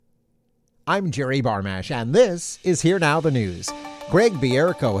I'm Jerry Barmash, and this is Here Now the News. Greg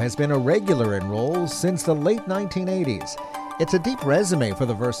Bierko has been a regular in roles since the late 1980s. It's a deep resume for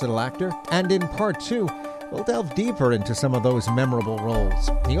the versatile actor, and in part two, we'll delve deeper into some of those memorable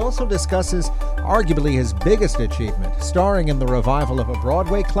roles. He also discusses arguably his biggest achievement, starring in the revival of a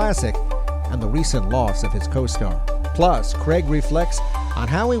Broadway classic and the recent loss of his co-star. Plus, Craig reflects on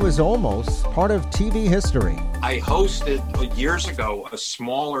how he was almost part of TV history. I hosted years ago a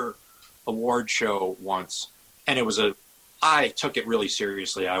smaller award show once, and I took it really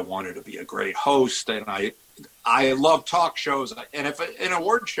seriously. I wanted to be a great host, and I love talk shows. And if an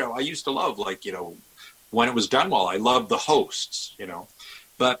award show, I used to love, when it was done well, I loved the hosts,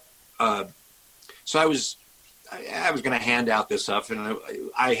 But so I was going to hand out this stuff, and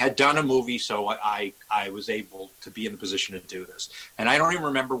I had done a movie, so I was able to be in the position to do this. And I don't even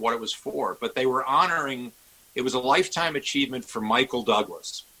remember what it was for, but they were honoring, it was a lifetime achievement for Michael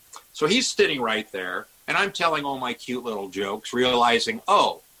Douglas. So he's sitting right there, and I'm telling all my cute little jokes, realizing,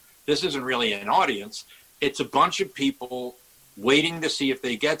 this isn't really an audience. It's a bunch of people waiting to see if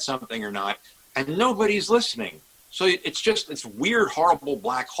they get something or not, and nobody's listening. So it's just weird, horrible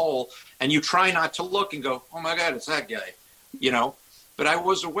black hole, and you try not to look and go, oh my God, it's that guy, But I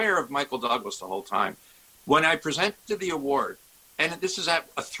was aware of Michael Douglas the whole time. When I presented the award, and this is at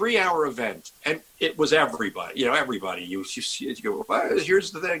a 3-hour event, and it was everybody, everybody. You go, well,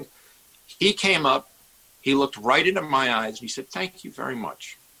 here's the thing. He came up, he looked right into my eyes, and he said, thank you very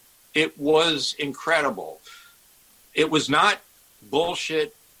much. It was incredible. It was not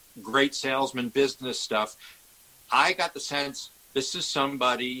bullshit, great salesman business stuff. I got the sense this is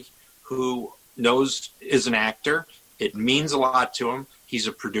somebody who is an actor. It means a lot to him. He's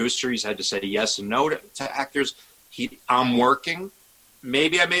a producer. He's had to say yes and no to actors. I'm working.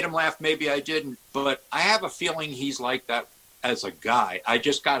 Maybe I made him laugh. Maybe I didn't. But I have a feeling he's like that as a guy. I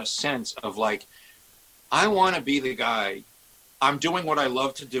just got a sense of I want to be the guy. I'm doing what I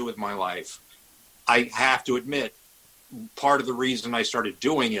love to do with my life. I have to admit, part of the reason I started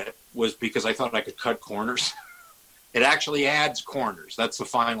doing it was because I thought I could cut corners. It actually adds corners. That's the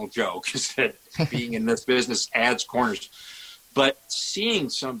final joke, is that being in this business adds corners. But seeing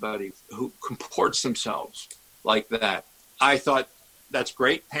somebody who comports themselves like that, I thought that's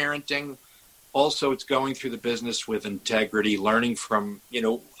great parenting. Also, it's going through the business with integrity, learning from,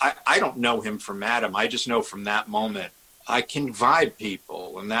 I don't know him from Adam. I just know from that moment, I can vibe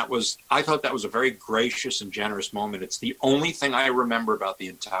people. And I thought that was a very gracious and generous moment. It's the only thing I remember about the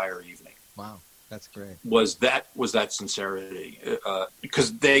entire evening. Wow. That's great. Was that sincerity,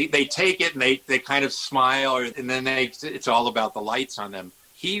 because they take it and they kind of smile, and then it's all about the lights on them.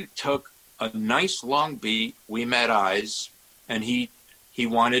 He took a nice long beat. We met eyes, and he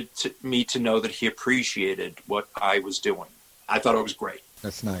wanted me to know that he appreciated what I was doing. I thought it was great.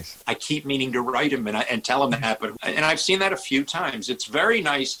 That's nice. I keep meaning to write him and tell him that, and I've seen that a few times. It's very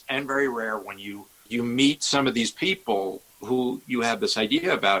nice and very rare when you meet some of these people who you have this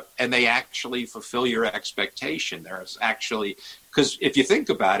idea about, and they actually fulfill your expectation. There's actually, because if you think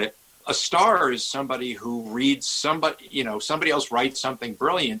about it, a star is somebody who reads somebody else writes something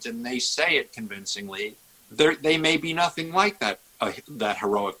brilliant and they say it convincingly. They may be nothing like that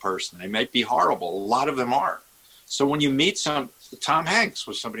heroic person. They might be horrible. A lot of them are. So when you meet Tom Hanks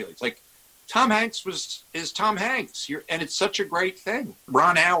was somebody like Tom Hanks is Tom Hanks. And it's such a great thing.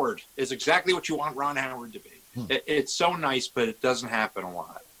 Ron Howard is exactly what you want Ron Howard to be. It's so nice, but it doesn't happen a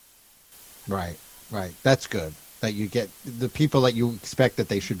lot. Right. That's good. That you get the people that you expect that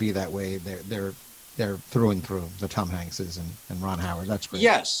they should be that way. They're through and through, the Tom Hankses and Ron Howard. That's great.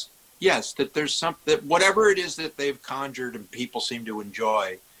 Yes. That there's that whatever it is that they've conjured and people seem to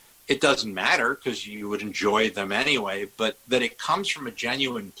enjoy, it doesn't matter because you would enjoy them anyway. But that it comes from a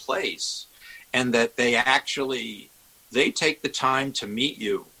genuine place, and that they take the time to meet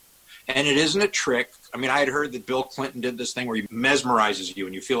you, and it isn't a trick. I mean, I had heard that Bill Clinton did this thing where he mesmerizes you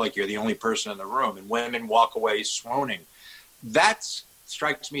and you feel like you're the only person in the room, and women walk away swooning. That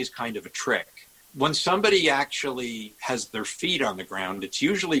strikes me as kind of a trick. When somebody actually has their feet on the ground, it's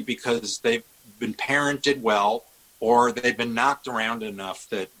usually because they've been parented well, or they've been knocked around enough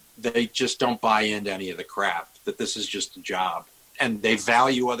that they just don't buy into any of the crap, that this is just a job, and they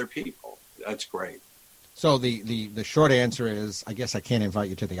value other people. That's great. So the short answer is, I guess I can't invite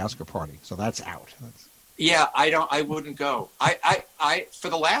you to the Oscar party. So that's out. Yeah, I wouldn't go. I for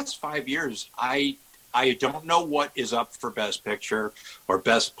the last 5 years, I don't know what is up for Best Picture or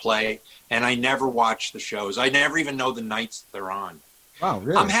Best Play, and I never watch the shows. I never even know the nights they're on. Wow,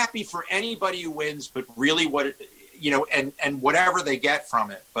 really? I'm happy for anybody who wins, but really and whatever they get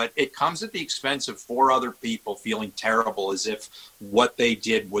from it. But it comes at the expense of 4 other people feeling terrible as if what they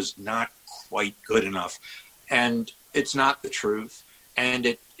did was not quite good enough. And it's not the truth. And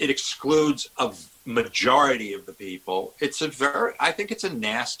it excludes a majority of the people. I think it's a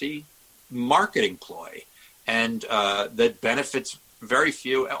nasty marketing ploy, and that benefits very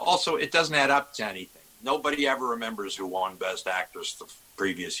few. Also, it doesn't add up to anything. Nobody ever remembers who won Best Actress the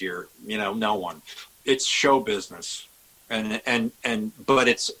previous year. No one. It's show business, but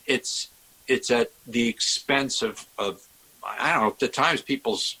it's at the expense of I don't know. At times,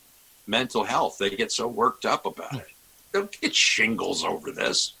 people's mental health. They get so worked up about it. They'll get shingles over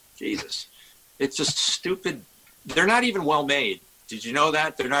this. Jesus, it's just stupid. They're not even well made. Did you know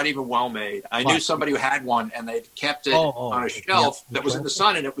that? They're not even well made. I knew somebody who had one, and they kept it on a shelf that was in the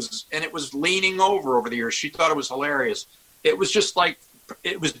sun, and it was leaning over the years. She thought it was hilarious. It was just like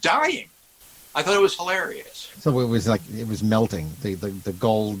it was dying. I thought it was hilarious. So it was melting. The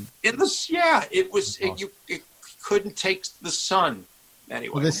gold in this. Yeah, it was. It couldn't take the sun.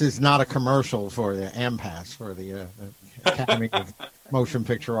 Anyway, well, this is not a commercial for the AMPAS, for the Academy of Motion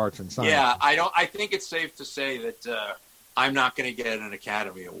Picture Arts and Science. Yeah, I think it's safe to say that I'm not going to get an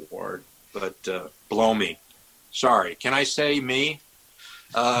Academy Award, but blow me. Sorry, can I say me?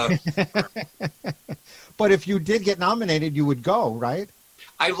 But if you did get nominated, you would go, right?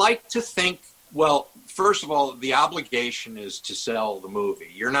 I like to think. Well, first of all, the obligation is to sell the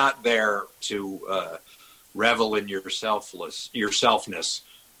movie. You're not there to revel in your selfness.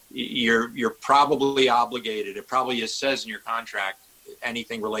 You're probably obligated. It probably says in your contract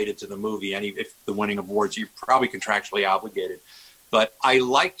anything related to the movie. If the winning awards, you're probably contractually obligated. But I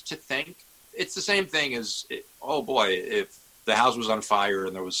like to think it's the same thing as, oh boy, if the house was on fire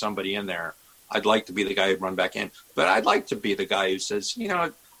and there was somebody in there, I'd like to be the guy who'd run back in. But I'd like to be the guy who says,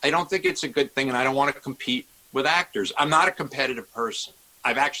 I don't think it's a good thing, and I don't want to compete with actors. I'm not a competitive person.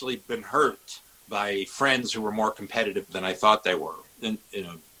 I've actually been hurt by friends who were more competitive than I thought they were in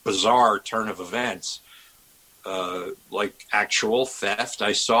a bizarre turn of events, like actual theft.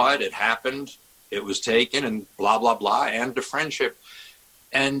 I saw it. It happened. It was taken, and blah, blah, blah, and a friendship.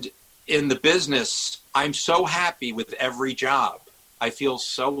 And in the business, I'm so happy with every job. I feel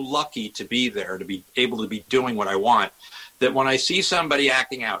so lucky to be there, to be able to be doing what I want, that when I see somebody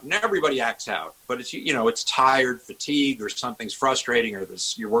acting out, and everybody acts out, but it's tired, fatigue, or something's frustrating, or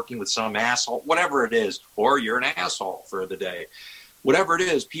you're working with some asshole, whatever it is, or you're an asshole for the day. Whatever it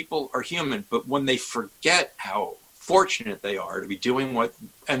is, people are human, but when they forget how fortunate they are to be doing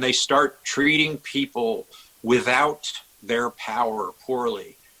and they start treating people without their power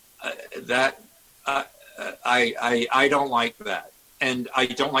poorly, I don't like that. And I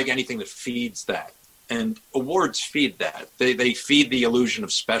don't like anything that feeds that. And awards feed that. They feed the illusion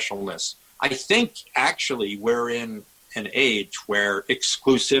of specialness. I think, actually, we're in an age where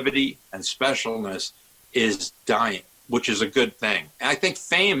exclusivity and specialness is dying, which is a good thing. And I think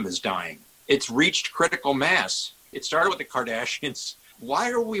fame is dying. It's reached critical mass. It started with the Kardashians. Why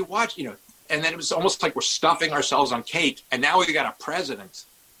are we watching, and then it was almost like we're stuffing ourselves on cake. And now we've got a president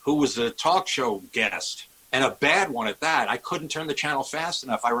who was a talk show guest, and a bad one at that. I couldn't turn the channel fast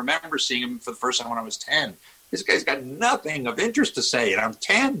enough. I remember seeing him for the first time when I was 10. This guy's got nothing of interest to say, and I'm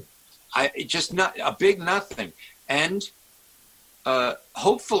 10. Just not a big nothing. And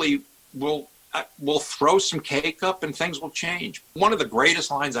hopefully we'll throw some cake up and things will change. One of the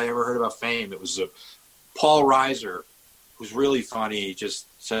greatest lines I ever heard about fame, it was Paul Reiser, who's really funny. He just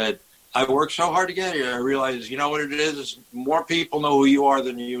said, I worked so hard to get here. I realized, you know what it is? More people know who you are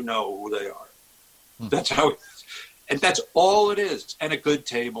than you know who they are. That's how it is. And that's all it is. And a good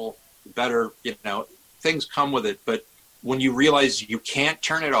table, better, things come with it. But when you realize you can't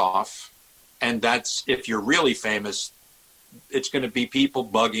turn it off, and that's, if you're really famous, it's going to be people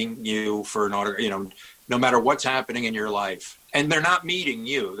bugging you for an order, no matter what's happening in your life. And they're not meeting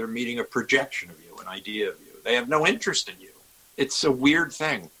you. They're meeting a projection of you, an idea of you. They have no interest in you. It's a weird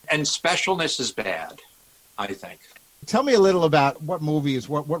thing. And specialness is bad, I think. Tell me a little about what movies,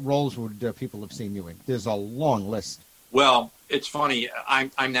 what roles would people have seen you in? There's a long list. Well, it's funny.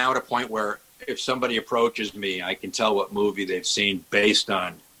 I'm now at a point where if somebody approaches me, I can tell what movie they've seen based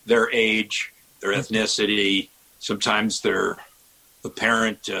on their age, their ethnicity, sometimes their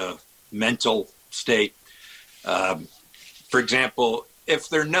apparent mental state. For example, if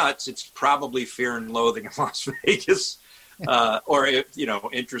they're nuts, it's probably Fear and Loathing in Las Vegas, or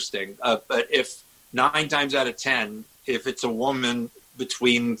interesting. But if 9 times out of 10, if it's a woman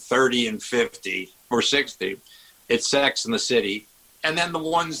between 30 and 50 or 60, it's Sex and the City. And then the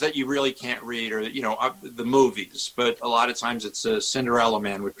ones that you really can't read are, the movies. But a lot of times it's Cinderella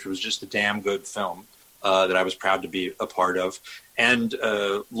Man, which was just a damn good film that I was proud to be a part of. And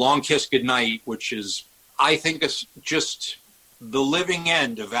Long Kiss Goodnight, which is, I think, it's just the living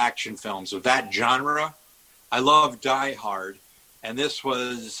end of action films of that genre. I love Die Hard. And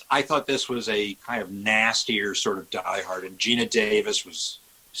I thought this was a kind of nastier sort of Die Hard. And Gina Davis was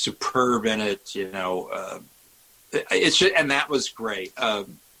superb in it, and that was great.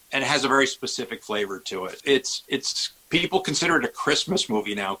 And it has a very specific flavor to it. It's people consider it a Christmas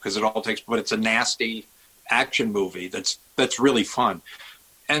movie now because but it's a nasty action movie that's really fun.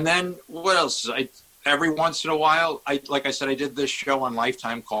 And then what else? Every once in a while, like I said, I did this show on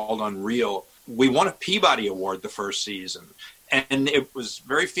Lifetime called Unreal. We won a Peabody Award the first season. And it was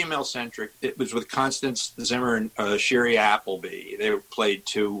very female-centric. It was with Constance Zimmer and Sherry Appleby. They played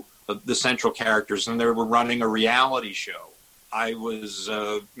two of the central characters, and they were running a reality show. I was,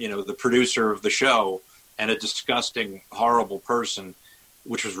 the producer of the show and a disgusting, horrible person,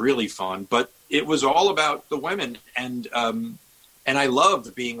 which was really fun. But it was all about the women, and I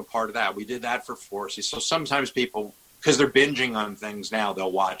loved being a part of that. We did that for 4 seasons. So sometimes people, because they're binging on things now,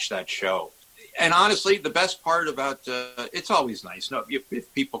 they'll watch that show. And honestly, the best part about it's always nice. No,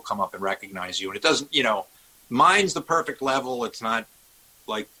 if people come up and recognize you, and it doesn't, mine's the perfect level. It's not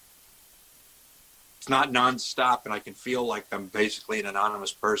like it's not nonstop, and I can feel like I'm basically an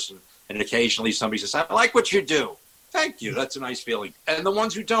anonymous person. And occasionally somebody says, "I like what you do." Thank you. That's a nice feeling. And the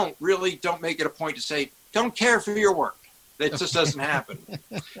ones who don't make it a point to say, "Don't care for your work." That just doesn't happen.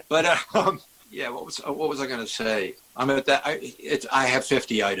 But yeah, what was I going to say? I'm at that. I have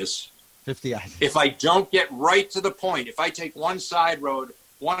 50-itis. 50-itis. If I don't get right to the point, if I take one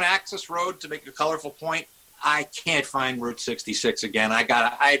axis road to make a colorful point, I can't find Route 66 again.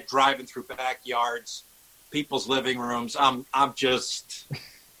 I driving through backyards, people's living rooms. I'm just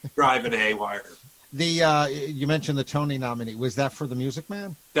driving haywire. You mentioned the Tony nominee. Was that for The Music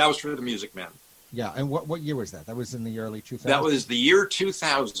Man? That was for The Music Man. Yeah, and what year was that? That was in the early 2000s? That was the year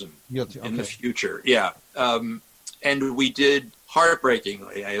 2000 in the future, yeah. And we did,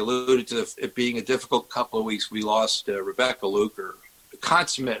 heartbreakingly, I alluded to it being a difficult couple of weeks. We lost Rebecca Luker, a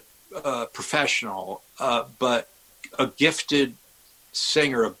consummate professional, but a gifted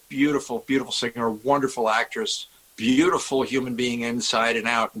singer, a beautiful, beautiful singer, a wonderful actress, beautiful human being inside and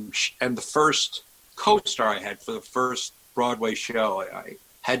out. And the first co-star I had for the first Broadway show, I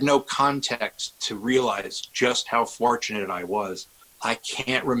had no context to realize just how fortunate I was. I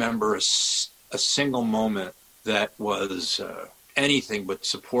can't remember a single moment that was anything but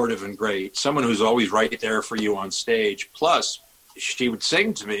supportive and great. Someone who's always right there for you on stage. Plus, she would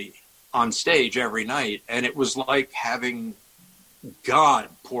sing to me on stage every night, and it was like having God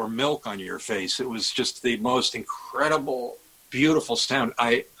pour milk on your face. It was just the most incredible, beautiful sound.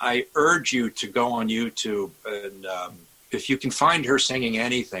 I urge you to go on YouTube and if you can find her singing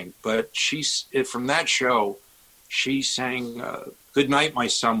anything, but from that show, she sang "Good Night, My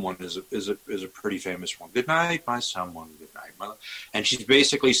Someone" is a pretty famous one. Good night, my someone. Good night, my love. And she's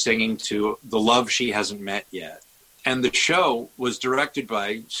basically singing to the love she hasn't met yet. And the show was directed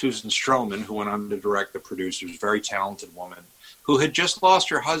by Susan Stroman, who went on to direct The Producers, very talented woman, who had just lost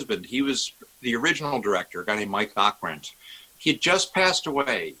her husband. He was the original director, a guy named Mike Ockrent. He had just passed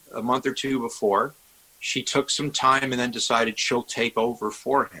away a month or two before. She took some time and then decided she'll take over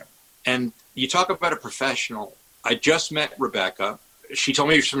for him. And you talk about a professional. I just met Rebecca. She told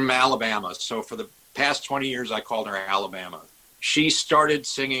me she's from Alabama. So for the past 20 years, I called her Alabama. She started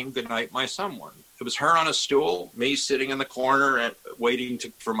singing "Good Night, My Someone." It was her on a stool, me sitting in the corner and waiting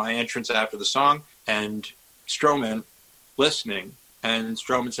for my entrance after the song, and Stroman listening. And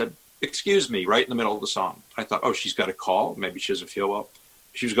Stroman said, "Excuse me," right in the middle of the song. I thought, oh, she's got a call. Maybe she doesn't feel well.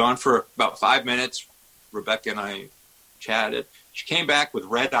 She was gone for about 5 minutes. Rebecca and I chatted. She came back with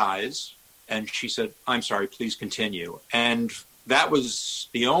red eyes, and she said, "I'm sorry, please continue." And that was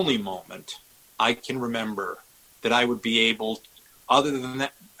the only moment I can remember that I would be able, other than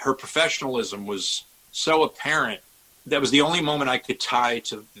that, her professionalism was so apparent. That was the only moment I could tie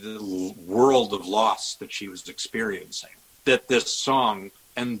to the world of loss that she was experiencing. That this song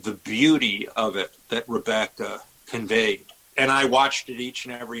and the beauty of it that Rebecca conveyed. And I watched it each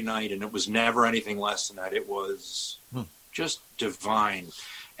and every night, and it was never anything less than that. It was just divine.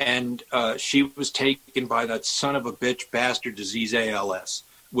 And she was taken by that son of a bitch bastard disease, ALS,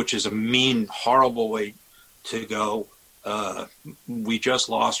 which is a mean, horrible way to go. We just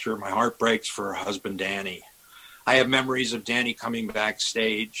lost her. My heart breaks for her husband, Danny. I have memories of Danny coming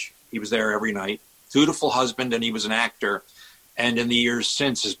backstage. He was there every night. Dutiful husband, and he was an actor. And in the years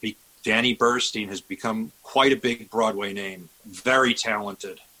since, Danny Burstein has become quite a big Broadway name. Very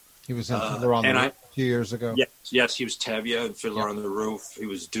talented. He was in Fiddler on the Roof a few years ago. Yes, he was Tevye in Fiddler on the Roof. He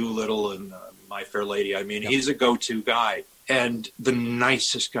was Doolittle and My Fair Lady. I mean, he's a go-to guy. And the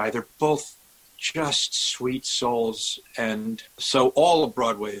nicest guy. They're both just sweet souls. And so all of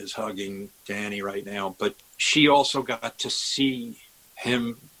Broadway is hugging Danny right now, but she also got to see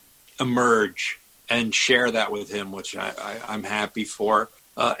him emerge and share that with him, which I'm happy for.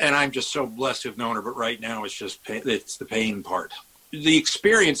 And I'm just so blessed to have known her. But right now it's just it's the pain part. The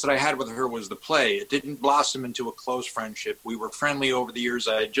experience that I had with her was the play. It didn't blossom into a close friendship. We were friendly over the years.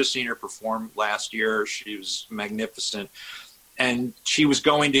 I had just seen her perform last year. She was magnificent. And she was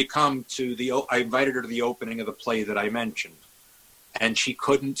going to come to I invited her to the opening of the play that I mentioned. And she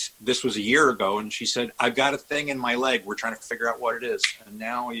couldn't. This was a year ago. And she said, I've got a thing in my leg. We're trying to figure out what it is. And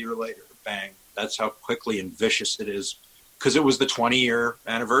now a year later, bang. That's how quickly and vicious it is. Because it was the 20-year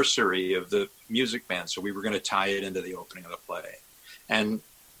anniversary of the Music Man. So we were going to tie it into the opening of the play. And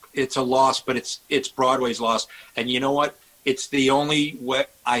it's a loss, but it's Broadway's loss. And you know what? It's the only way.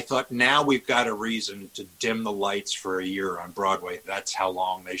 I thought, now we've got a reason to dim the lights for a year on Broadway. That's how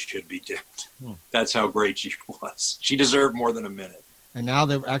long they should be dimmed. That's how great she was. She deserved more than a minute. And now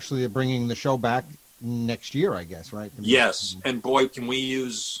they're actually bringing the show back next year, I guess, right? Yes. And boy, can we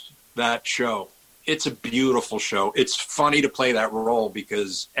use that show. It's a beautiful show. It's funny to play that role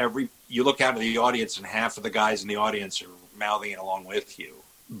because you look out at the audience and half of the guys in the audience are mouthing it along with you.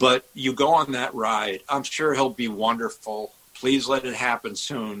 But you go on that ride. I'm sure he'll be wonderful. Please let it happen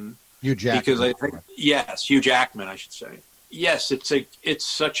soon. Hugh Jackman. Because I think, yes, Hugh Jackman, I should say. Yes, it's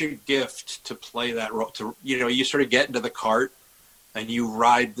such a gift to play that role. You sort of get into the cart and you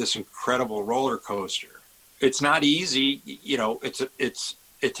ride this incredible roller coaster. It's not easy.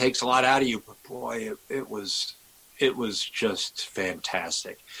 It takes a lot out of you. But boy, it was just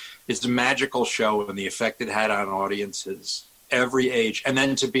fantastic. It's a magical show, and the effect it had on audiences every age, and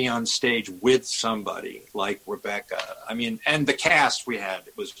then to be on stage with somebody like Rebecca. I mean, and the cast we had,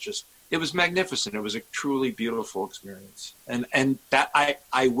 it was magnificent. It was a truly beautiful experience. And that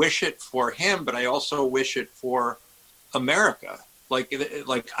I wish it for him, but I also wish it for America. Like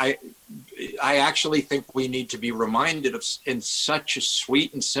I actually think we need to be reminded of in such a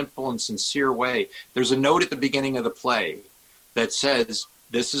sweet and simple and sincere way. There's a note at the beginning of the play that says,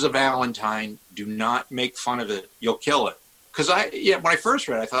 "This is a Valentine. Do not make fun of it. You'll kill it." Because when I first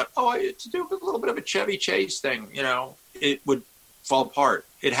read it, I thought, to do a little bit of a Chevy Chase thing, it would fall apart.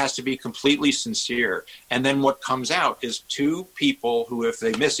 It has to be completely sincere. And then what comes out is two people who, if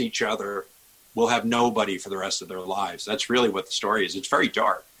they miss each other, will have nobody for the rest of their lives. That's really what the story is. It's very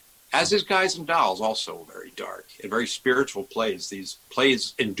dark. As is Guys and Dolls, also very dark and very spiritual plays. These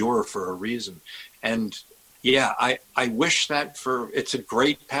plays endure for a reason. And yeah, I wish that it's a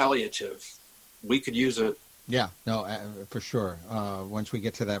great palliative. We could use it. Yeah, no, for sure. Once we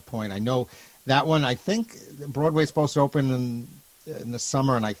get to that point, I know that one. I think Broadway's supposed to open in the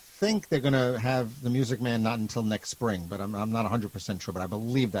summer, and I think they're going to have the Music Man not until next spring. But I'm not 100% sure. But I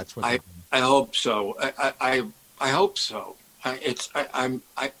believe that's what. I hope so. I hope so. I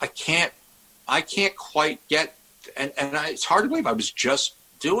can't quite get, and it's hard to believe I was just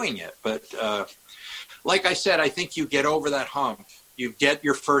doing it, but like I said, I think you get over that hump. You get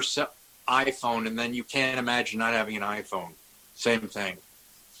your first iPhone, and then you can't imagine not having an iPhone. Same thing.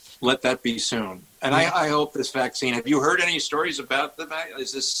 Let that be soon. And I hope this vaccine. Have you heard any stories about the vaccine?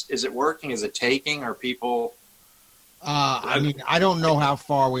 Is it working? Is it taking? Are people? I mean, I don't know how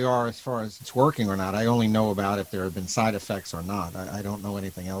far we are as far as it's working or not. I only know about if there have been side effects or not. I don't know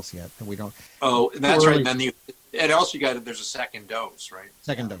anything else yet. We don't. Oh, that's right. And then there's a second dose, right?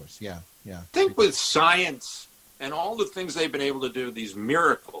 Second dose, yeah. I think with science and all the things they've been able to do, these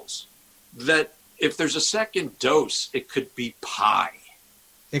miracles, that if there's a second dose, it could be pie.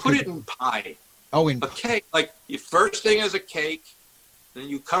 Put it in pie. Oh, in a cake. Like your first thing is a cake, then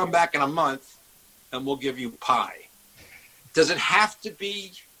you come back in a month, and we'll give you pie. Does it have to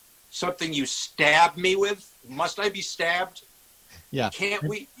be something you stab me with? Must I be stabbed? Yeah. Can't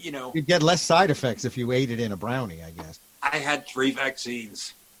we, You'd get less side effects if you ate it in a brownie, I guess. I had 3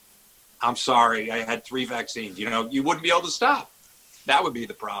 vaccines. I'm sorry. I had 3 vaccines. You wouldn't be able to stop. That would be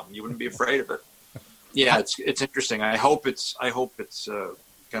the problem. You wouldn't be afraid of it. Yeah, it's interesting. I hope it's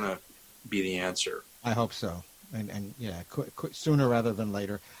going to be the answer. I hope so. And yeah, sooner rather than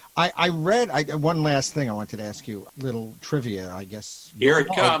later. I read one last thing I wanted to ask you, little trivia, I guess. Here it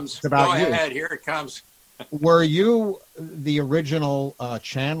comes. It's about Go ahead. Here it comes. Were you the original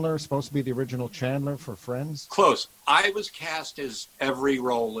Chandler, supposed to be the original Chandler for Friends? Close. I was cast as every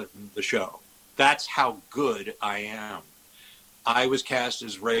role in the show. That's how good I am. I was cast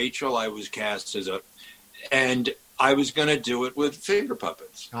as Rachel. I was cast and I was going to do it with finger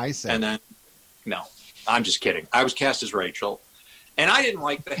puppets. I see. And then, no, I'm just kidding. I was cast as Rachel. And I didn't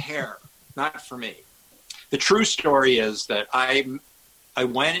like the hair. Not for me. The true story is that I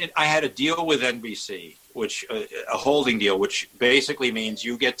went in, I had a deal with NBC, which a holding deal, which basically means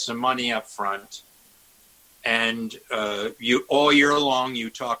you get some money up front, and you all year long you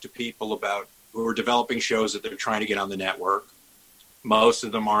talk to people about who are developing shows that they're trying to get on the network. Most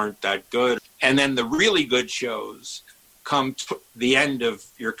of them aren't that good, and then the really good shows come to the end of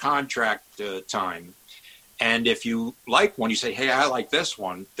your contract time. And if you like one, you say, hey, I like this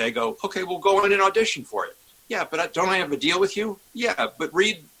one. They go, okay, we'll go in and audition for it. Yeah, but don't I have a deal with you? Yeah, but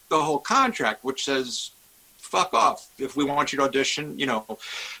read the whole contract, which says, fuck off if we want you to audition, you know.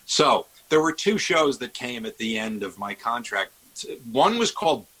 So there were two shows that came at the end of my contract. One was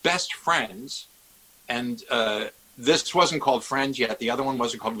called Best Friends, and this wasn't called Friends yet. The other one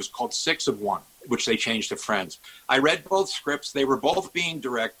wasn't called, it was called 6 of 1, which they changed to Friends. I read both scripts. They were both being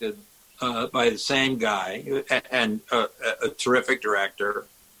directed by the same guy and a terrific director.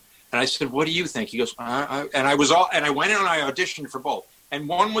 And I said, what do you think? He goes, and I went in and I auditioned for both. And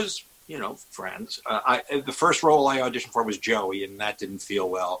one was, you know, Friends. The first role I auditioned for was Joey, and that didn't feel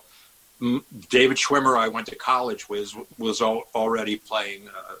well. David Schwimmer, I went to college with, was already playing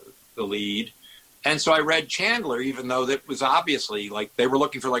the lead. And so I read Chandler, even though that was obviously like they were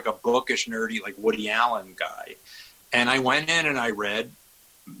looking for like a bookish, nerdy, like Woody Allen guy. And I went in and I read,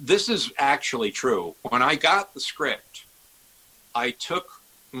 this is actually true. When I got the script, I took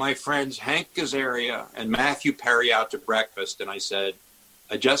my friends Hank Azaria and Matthew Perry out to breakfast, and I said,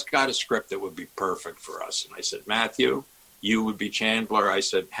 I just got a script that would be perfect for us. And I said, Matthew, you would be Chandler. I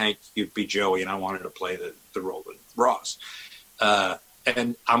said, Hank, you'd be Joey, and I wanted to play the role of Ross.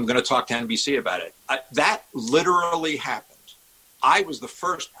 And I'm going to talk to NBC about it. That literally happened. I was the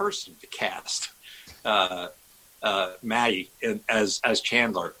first person to cast Maddie as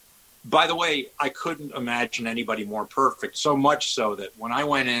Chandler. By the way, I couldn't imagine anybody more perfect, so much so that when I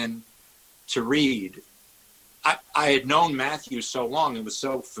went in to read, I had known Matthew so long and was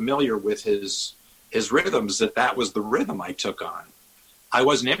so familiar with his rhythms that was the rhythm I took on. I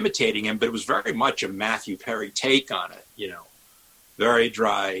wasn't imitating him, but it was very much a Matthew Perry take on it, you know, very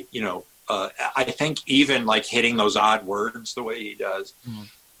dry, you know. I think even like hitting those odd words the way he does,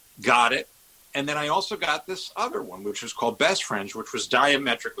 got it. And then I also got this other one, which was called Best Friends, which was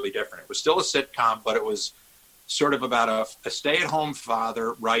diametrically different. It was still a sitcom, but it was sort of about a stay-at-home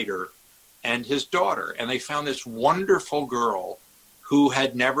father, writer, and his daughter. And they found this wonderful girl who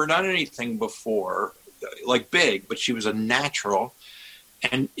had never done anything before, like big, but she was a natural.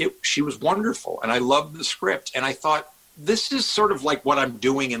 And she was wonderful. And I loved the script. And I thought, this is sort of like what I'm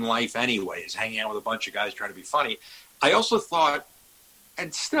doing in life anyways, hanging out with a bunch of guys trying to be funny. I also thought,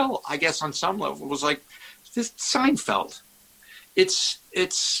 and still, I guess on some level, it was like, this Seinfeld.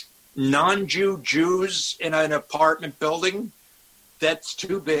 It's non-Jew Jews in an apartment building that's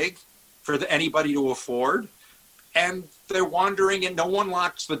too big for anybody to afford. And they're wandering and no one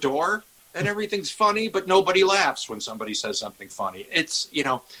locks the door and everything's funny, but nobody laughs when somebody says something funny. It's, you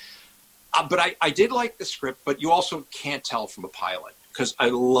know, but I did like the script, but you also can't tell from a pilot because I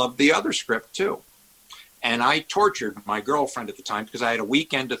love the other script too. And I tortured my girlfriend at the time because I had a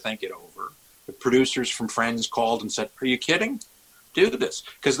weekend to think it over. The producers from Friends called and said, are you kidding? Do this.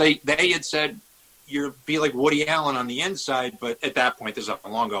 Because they had said, you'll be like Woody Allen on the inside, but at that point, this is up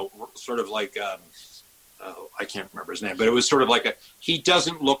long ago, sort of like, I can't remember his name, but it was sort of like he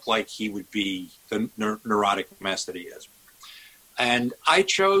doesn't look like he would be the neurotic mess that he is. And I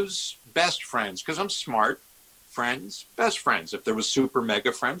chose Best Friends because I'm smart. Friends, Best Friends. If there was Super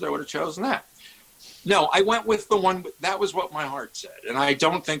Mega Friends, I would have chosen that. No, I went with the one, that was what my heart said. And I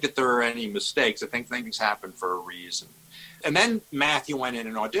don't think that there are any mistakes. I think things happen for a reason. And then Matthew went in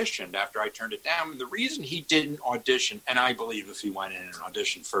and auditioned after I turned it down. And the reason he didn't audition, and I believe if he went in and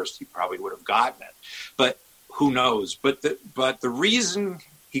auditioned first, he probably would have gotten it. But who knows? But the reason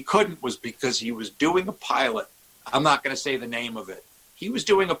he couldn't was because he was doing a pilot. I'm not going to say the name of it. He was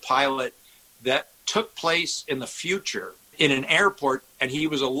doing a pilot that took place in the future in an airport, and he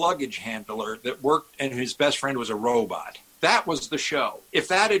was a luggage handler that worked, and his best friend was a robot. That was the show. If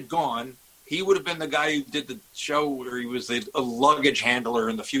that had gone, he would have been the guy who did the show where he was a luggage handler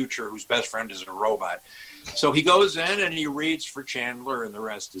in the future whose best friend is a robot. So he goes in and he reads for Chandler, and the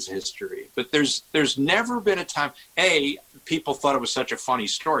rest is history. But there's never been a time, people thought it was such a funny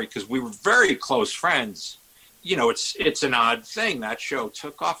story because we were very close friends. You know, it's an odd thing. That show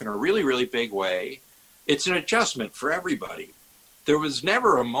took off in a really, really big way. It's an adjustment for everybody. There was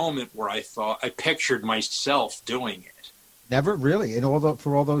never a moment where I thought I pictured myself doing it. Never really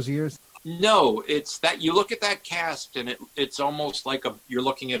for all those years. No, it's that you look at that cast and it's almost like you're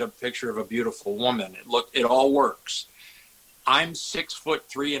looking at a picture of a beautiful woman. It all works. I'm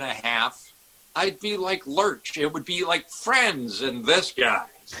 6'3.5", I'd be like Lurch. It would be like Friends and this guy.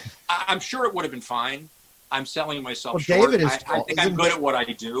 I'm sure it would have been fine. I'm selling myself short. David is tall. I think I'm good at what I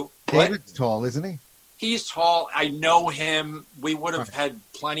do. David's tall, isn't he? He's tall. I know him. We would have had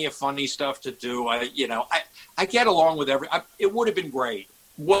plenty of funny stuff to do. I get along with it would have been great.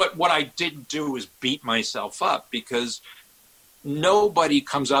 What I didn't do is beat myself up, because nobody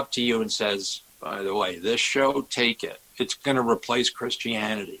comes up to you and says, by the way, this show, take it. It's going to replace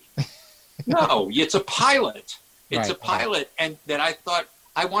Christianity. No, it's a pilot. It's a pilot. And that I thought,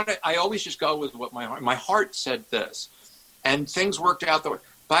 I always just go with what my heart said this. And things worked out that way.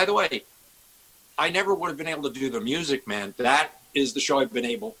 By the way, I never would have been able to do The Music Man. That is the show I've been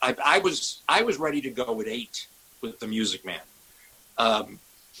able. I was ready to go at 8 with The Music Man. I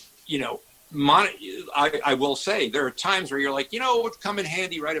will say there are times where you're like, what would come in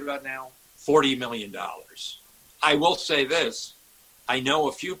handy right about now? $40 million. I will say this. I know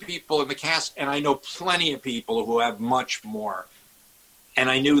a few people in the cast, and I know plenty of people who have much more. And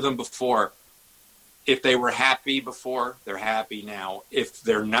I knew them before. If they were happy before, they're happy now. If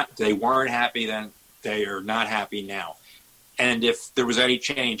they weren't happy then, they are not happy now. And if there was any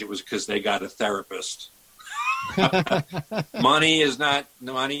change, it was because they got a therapist. Money is not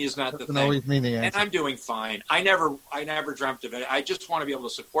the thing. Always mean the answer. And I'm doing fine. I never dreamt of it. I just want to be able to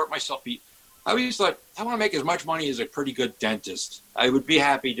support myself. I always thought, I want to make as much money as a pretty good dentist. I would be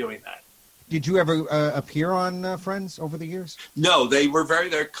happy doing that. Did you ever appear on Friends over the years? No, they were very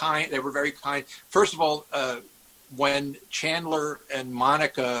kind. They were very kind. First of all, when Chandler and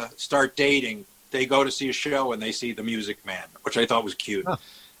Monica start dating, they go to see a show and they see The Music Man, which I thought was cute. Huh.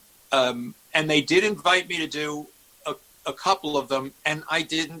 And they did invite me to do a couple of them, and I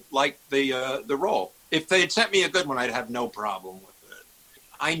didn't like the role. If they had sent me a good one, I'd have no problem with it.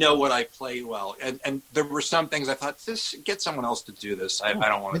 I know what I play well, and there were some things I thought, get someone else to do this. I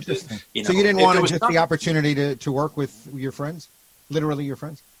don't want to do this. So you didn't want just the opportunity to work with your friends, literally your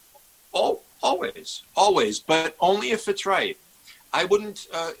friends? Oh, always, but only if it's right. I wouldn't.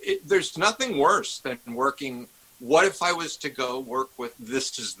 There's nothing worse than working. What if I was to go work with,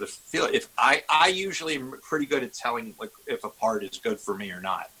 this is the feel. If I usually am pretty good at telling like if a part is good for me or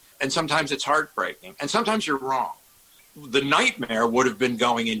not. And sometimes it's heartbreaking. And sometimes you're wrong. The nightmare would have been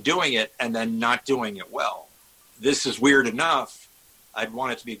going and doing it and then not doing it well. This is weird enough. I'd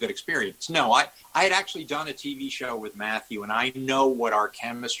want it to be a good experience. No, I had actually done a TV show with Matthew, and I know what our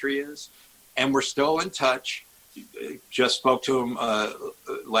chemistry is. And we're still in touch. Just spoke to him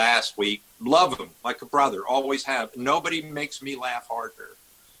last week. Love him like a brother. Always have. Nobody makes me laugh harder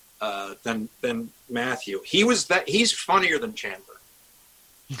than Matthew. He's funnier than Chandler.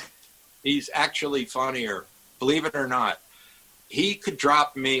 He's actually funnier, believe it or not. He could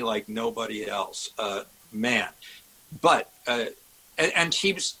drop me like nobody else, man. But and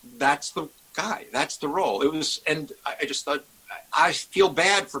that's the guy. That's the role. It was, and I just thought, I feel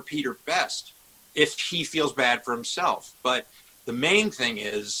bad for Peter Best if he feels bad for himself. But the main thing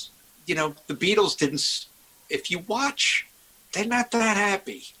is, the Beatles didn't, if you watch, they're not that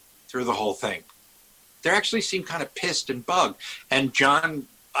happy through the whole thing. They actually seem kind of pissed and bugged. And John,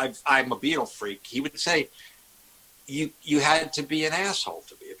 I'm a Beatle freak. He would say, you had to be an asshole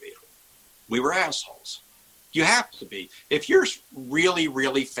to be a Beatle. We were assholes. You have to be. If you're really,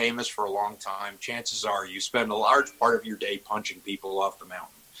 really famous for a long time, chances are you spend a large part of your day punching people off the mountain.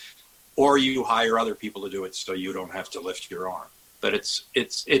 Or you hire other people to do it so you don't have to lift your arm. But it's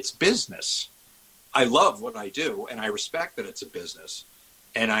business. I love what I do, and I respect that it's a business.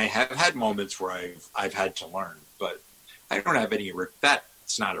 And I have had moments where I've had to learn, but I don't have any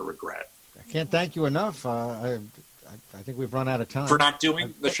that's not a regret. I can't thank you enough. I think we've run out of time. For not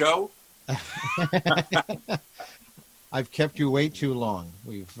doing the show? I've kept you way too long.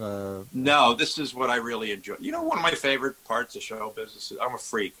 No, this is what I really enjoy. One of my favorite parts of show business is I'm a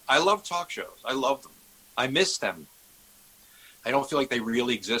freak. I love talk shows. I love them. I miss them. I don't feel like they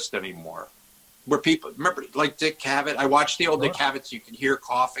really exist anymore. Where people, remember, like Dick Cavett? I watched the old Dick Cavett, you can hear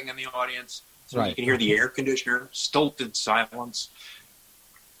coughing in the audience. So right. You can hear the air conditioner, stilted silence,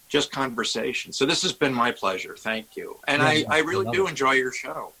 just conversation. So this has been my pleasure. Thank you. And I really do enjoy your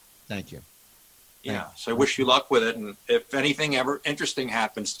show. Thank you. Yeah, so I wish you luck with it. And if anything ever interesting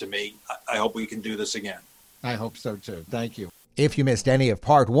happens to me, I hope we can do this again. I hope so, too. Thank you. If you missed any of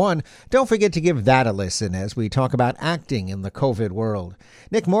part 1, don't forget to give that a listen as we talk about acting in the COVID world.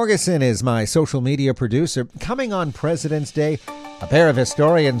 Nick Morgeson is my social media producer. Coming on President's Day, a pair of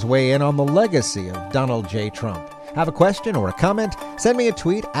historians weigh in on the legacy of Donald J. Trump. Have a question or a comment? Send me a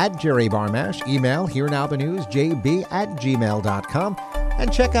tweet at Jerry Barmash, email hereNowTheNewsJB@gmail.com,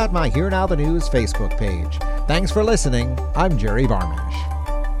 and check out my Here Now the News Facebook page. Thanks for listening. I'm Jerry Barmash.